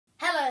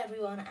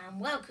everyone,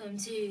 and welcome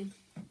to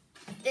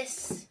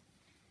this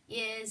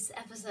year's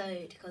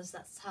episode, because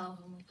that's how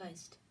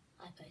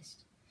I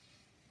post.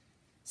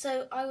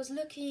 So I was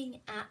looking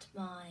at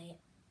my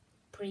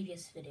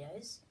previous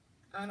videos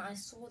and I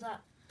saw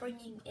that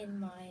bringing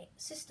in my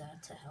sister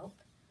to help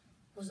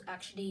was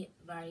actually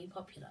very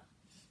popular.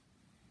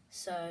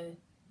 So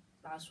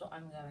that's what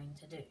I'm going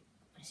to do.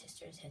 My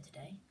sister is here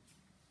today.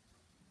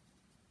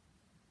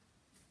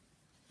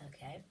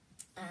 Okay.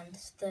 And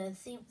the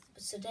theme,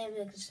 so today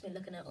we're just be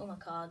looking at all my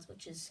cards,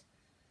 which is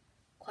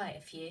quite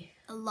a few.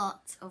 A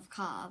lot of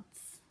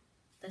cards.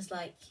 There's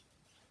over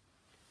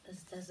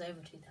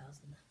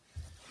 2,000.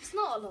 It's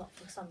not a lot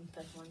for some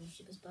Pokemon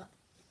YouTubers, but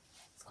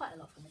it's quite a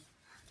lot for me.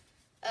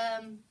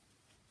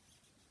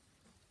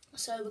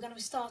 So we're going to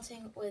be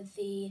starting with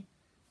the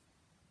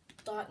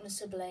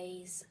Darkness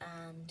Ablaze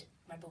and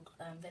Rebel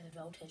Vivid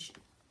Voltage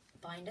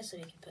binder, so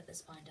we can put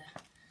this binder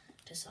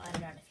to side. I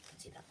don't know if you can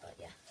see that, but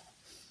yeah.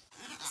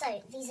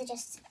 So these are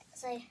just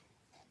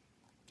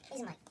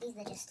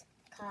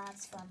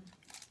cards from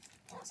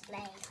Darkness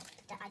Ablaze.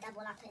 I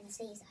double up in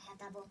these. I have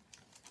double.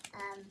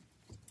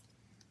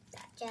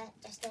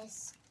 Just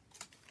this,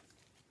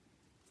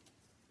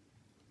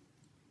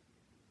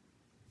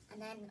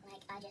 and then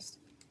I just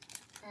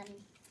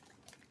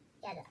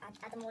add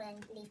them all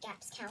in, leave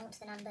gaps, count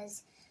the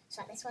numbers.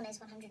 So this one is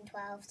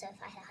 112. So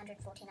if I had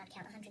 114, I'd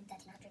count 113,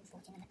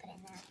 114, and I put it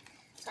in there.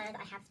 So I know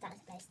that I have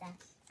Darkness Ablaze there.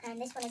 And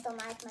this one is all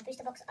my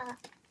booster box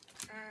up,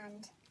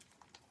 and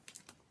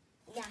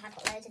yeah, I've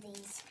got loads of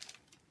these.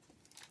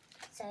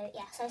 So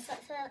yeah, so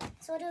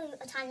I'll do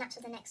a time lapse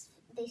of the next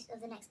boost of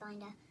the next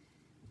binder,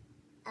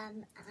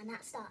 and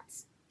that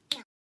starts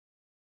now.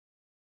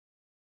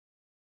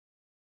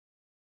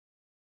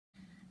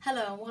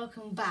 Hello and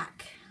welcome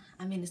back.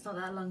 I mean, it's not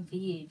that long for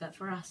you, but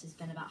for us it's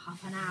been about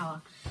half an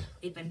hour.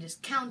 We've been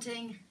just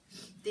counting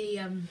the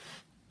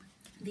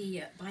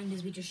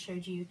binders we just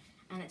showed you,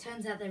 and it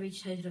turns out they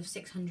reach a total of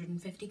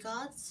 650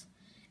 cards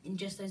in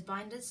just those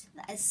binders.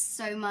 That is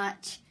so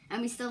much,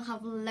 and we still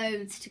have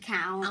loads to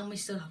count.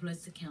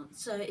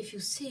 So if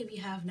you'll see, we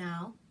have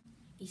now,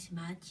 it's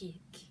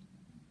magic.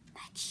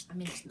 I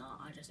mean, it's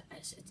not.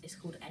 It's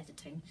called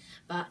editing,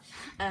 but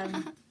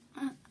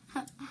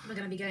we're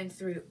going to be going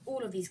through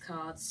all of these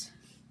cards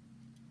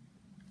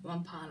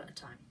one pile at a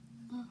time,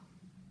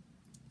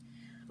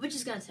 which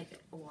is going to take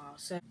a while.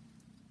 So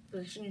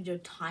we're just going to do a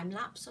time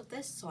lapse of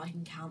this so I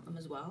can count them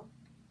as well.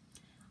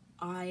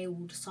 I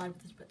will decide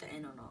whether to put that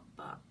in or not,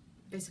 but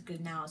basically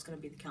now it's going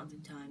to be the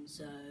counting time.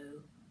 So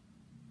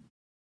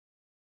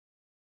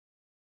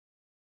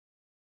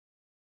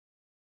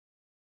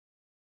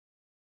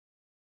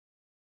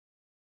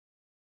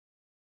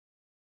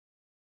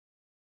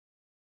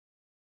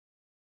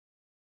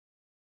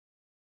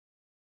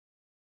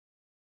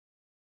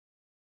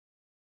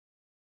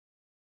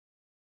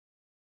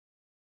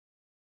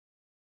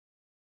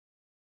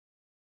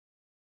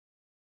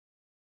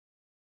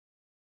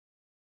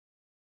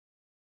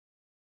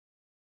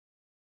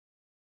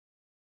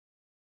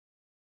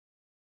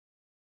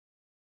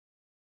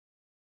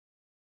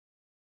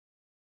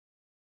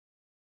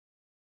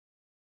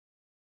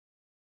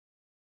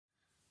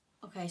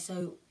okay,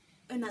 so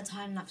in that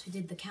time lapse we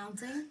did the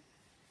counting,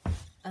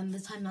 and the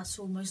time lapse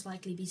will most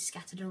likely be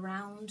scattered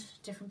around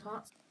different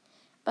parts.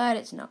 But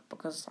it's not,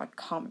 because I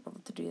can't be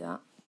bothered to do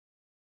that.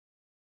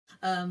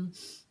 And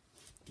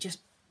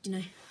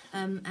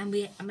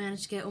I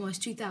managed to get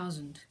almost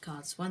 2,000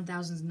 cards,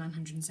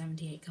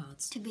 1,978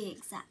 cards. To be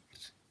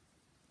exact.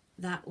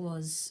 That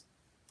was,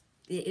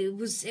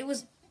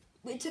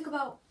 it took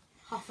about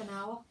half an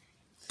hour.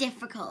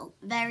 Difficult,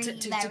 very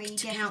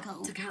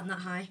difficult. To count that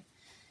high.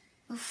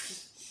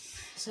 Oof.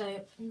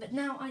 So, but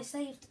now I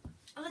saved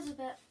a little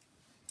bit,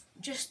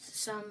 just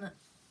some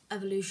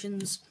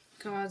evolutions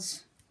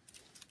cards.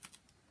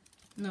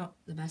 Not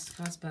the best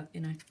cards, but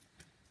you know,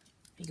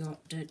 you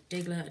got a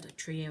Diglett, a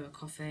Trio, a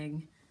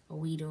Coughing, a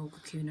Weedle,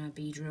 Kakuna,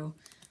 Beedrill,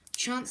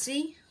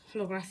 Chansey,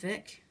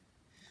 holographic,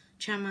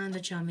 Charmander,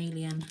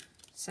 Charmeleon,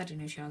 sadly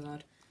no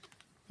Charizard,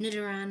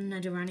 Nidoran,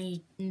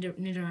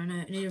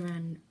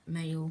 Nidoran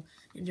male,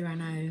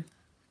 Nidorano,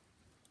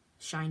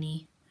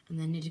 shiny, and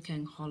then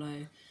Nidoking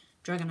holo,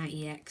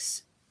 Dragonite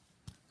EX,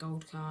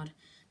 gold card,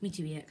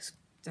 Mewtwo EX.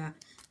 That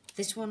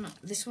this one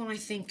I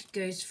think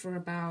goes for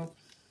about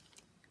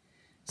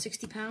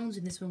 £60,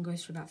 and this one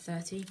goes for about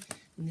 30,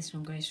 and this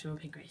one goes for I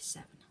think grade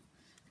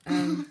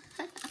 7.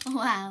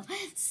 Wow,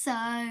 so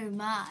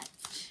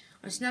much.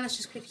 Right, so now let's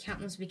just quickly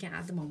count them so we can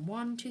add them on.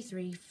 1, 2,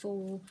 3,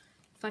 4,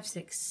 5,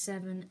 6,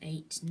 7,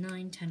 8,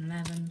 9, 10,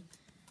 11,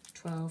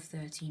 12,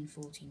 13,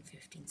 14,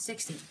 15,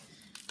 16.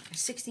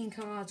 16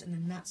 cards, and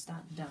then that's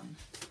that done.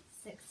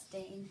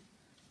 16.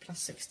 Plus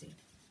 16.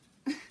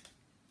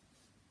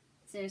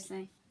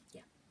 Seriously?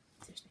 Yeah,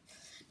 seriously.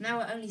 Now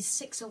we're only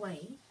 6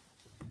 away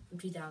from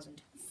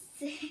 2,000.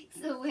 6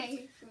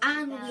 away from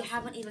And 2,000. we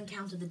haven't even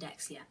counted the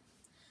decks yet.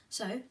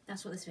 So,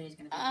 that's what this video is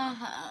going to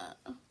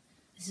be.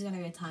 This is going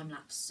to be a time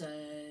lapse, so...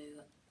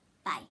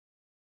 Bye.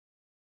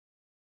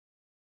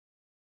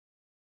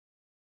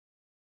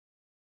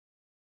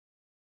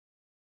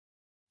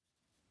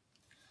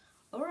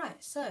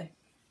 Alright, so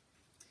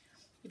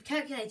we've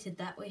calculated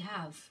that we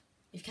have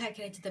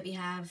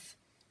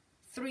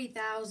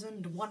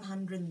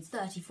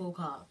 3,134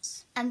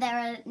 cards. And there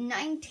are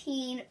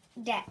 19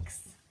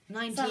 decks.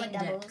 19 Some are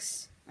doubles.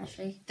 decks.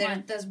 Actually,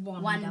 There's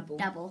one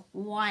double.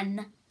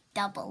 One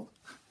double.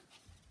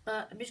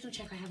 But I'm just going to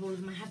check I have all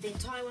of them. I have the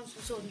entire ones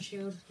from Sword and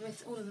Shield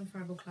with all of them from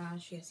Rebel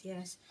Clash.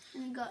 Yes.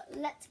 And we got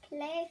Let's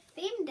Play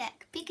theme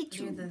deck I Pikachu.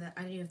 do have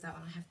that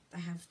one. I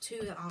have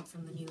 2 that aren't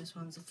from the newest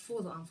ones, or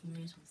 4 that aren't from the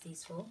newest ones.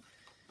 These 4.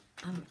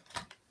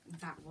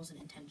 That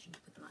wasn't intentional to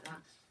put them like that.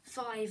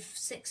 5,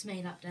 6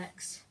 made up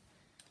decks,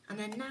 and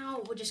then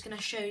now we're just going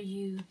to show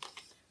you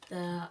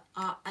the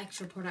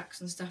extra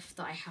products and stuff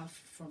that I have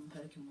from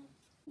Pokemon.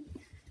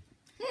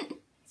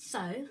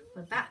 So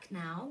we're back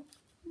now,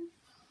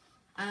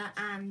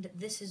 and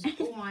this is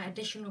all my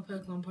additional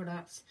Pokemon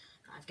products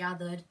that I've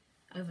gathered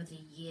over the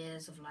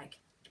years of like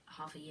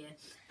half a year,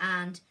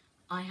 and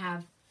I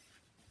have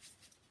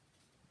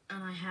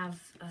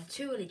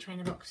 2 Elite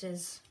Trainer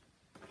boxes,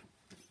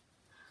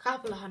 a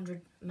couple of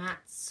 100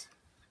 mats,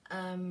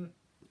 some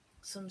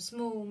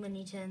small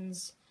mini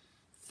tins,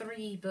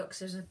 3 books.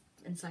 There's an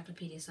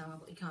encyclopedia somewhere,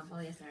 but you can't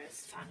follow it. There it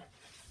is. Found it.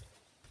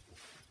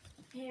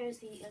 Here is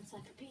the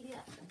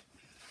encyclopedia.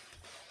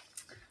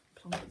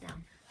 Plonk it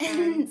down.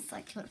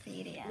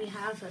 Encyclopedia. We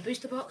have a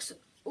booster box.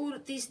 All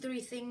of these 3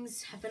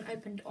 things have been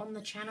opened on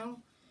the channel.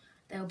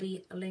 There'll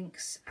be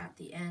links at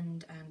the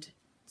end and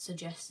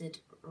suggested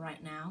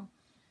right now.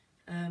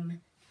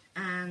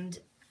 And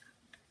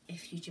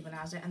if YouTube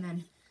allows it. And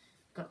then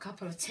got a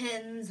couple of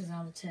tins. There's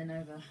another tin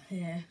over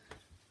here.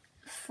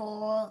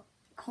 4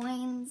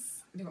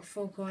 coins. We've got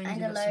 4 coins. And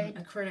We've got load.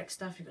 some acrylic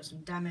stuff. We've got some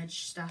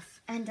damage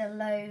stuff. And a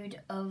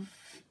load of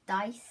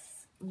dice.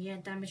 Yeah,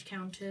 damage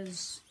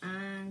counters.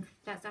 And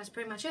that's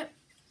pretty much it.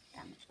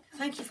 Damage.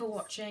 Thank you for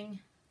watching.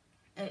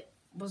 It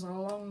was a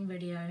long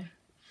video.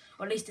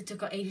 Or at least it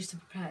took us ages to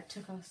prepare. It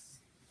took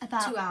us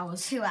About 2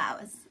 hours. 2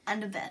 hours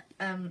and a bit.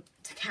 To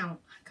count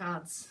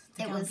cards.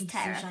 To It count was pieces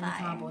of shiny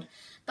terrifying. cardboard.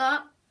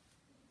 But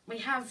I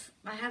have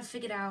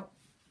figured out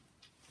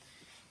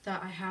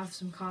that I have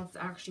some cards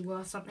that are actually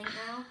worth something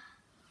now.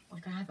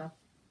 Like I have a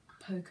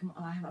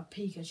Pokemon, I have a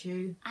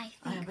Pikachu. I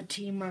have a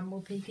Team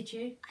Rumble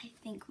Pikachu. I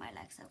think my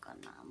legs have gone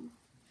numb.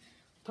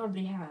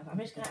 Probably have. I'm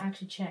just going to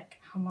actually check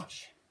how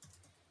much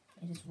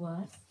it is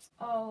worth.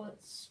 Oh,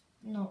 it's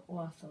not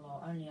worth a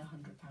lot. Only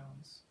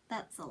 £100.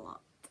 That's a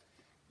lot.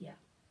 Yeah,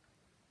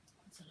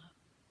 that's a lot.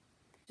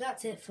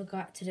 That's it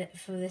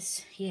for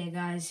this year,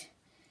 guys.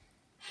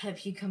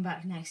 Hope you come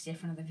back next year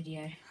for another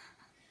video,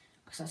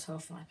 because that's how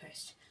often I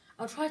post.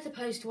 I'll try to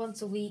post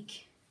once a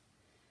week,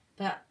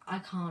 but I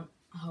can't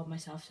hold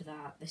myself to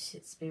that. It's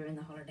in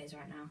the holidays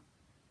right now,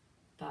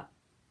 but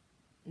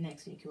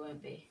next week it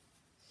won't be.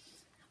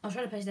 I'll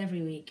try to post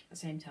every week at the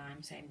same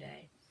time, same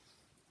day.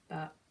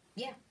 But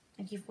yeah,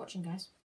 thank you for watching, guys.